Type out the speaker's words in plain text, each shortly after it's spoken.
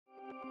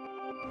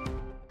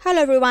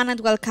Hello everyone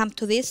and welcome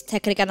to this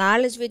technical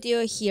analysis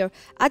video here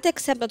at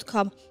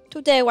xm.com.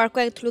 Today we are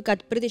going to look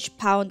at British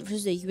pound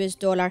versus the US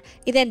dollar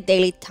in a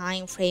daily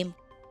time frame.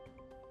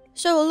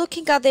 So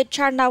looking at the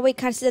chart now, we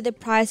can see that the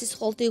price is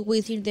holding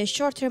within the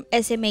short-term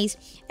SMAs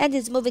and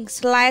is moving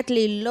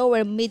slightly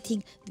lower,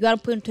 meeting the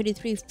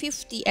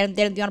 1.2350 and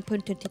then the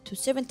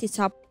 1.2270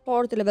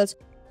 support levels,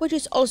 which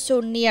is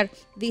also near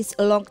this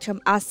long-term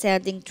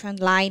ascending trend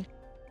line.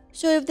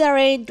 So if there are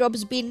any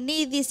drops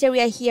beneath this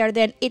area here,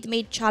 then it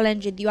may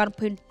challenge the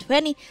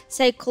 1.20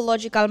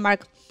 psychological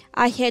mark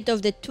ahead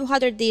of the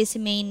 200-day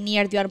SMA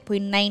near the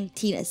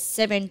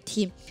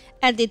 1.1970,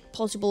 and it's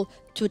possible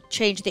to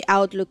change the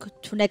outlook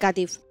to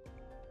negative.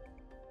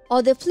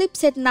 On the flip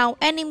side now,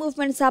 any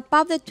movements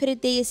above the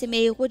 20-day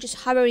SMA, which is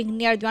hovering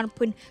near the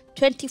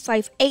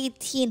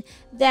 1.2518,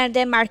 then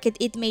the market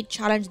it may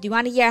challenge the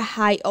 1-year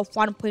high of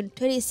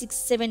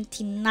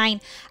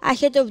 1.2679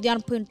 ahead of the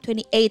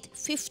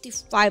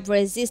 1.2855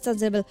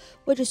 resistance level,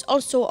 which is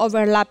also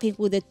overlapping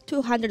with the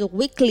 200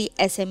 weekly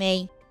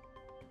SMA.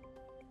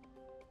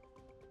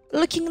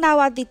 Looking now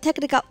at the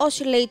technical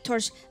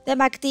oscillators, the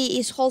MACD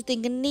is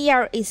holding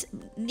near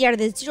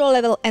the zero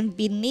level and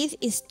beneath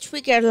its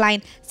trigger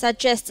line,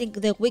 suggesting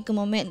a weak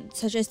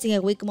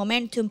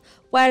momentum,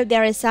 while the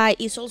RSI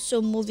is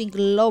also moving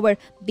lower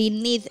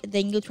beneath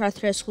the neutral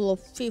threshold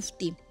of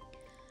 50.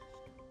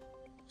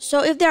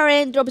 So if there are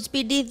any drops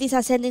beneath this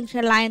ascending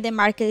trend line, the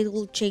market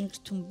will change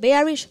to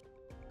bearish.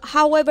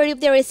 However, if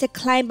there is a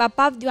climb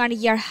above the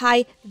 1-year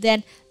high,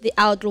 then the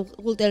outlook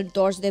will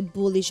endorse the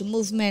bullish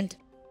movement.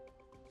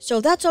 So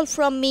that's all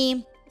from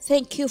me.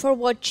 Thank you for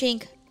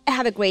watching and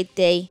have a great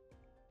day.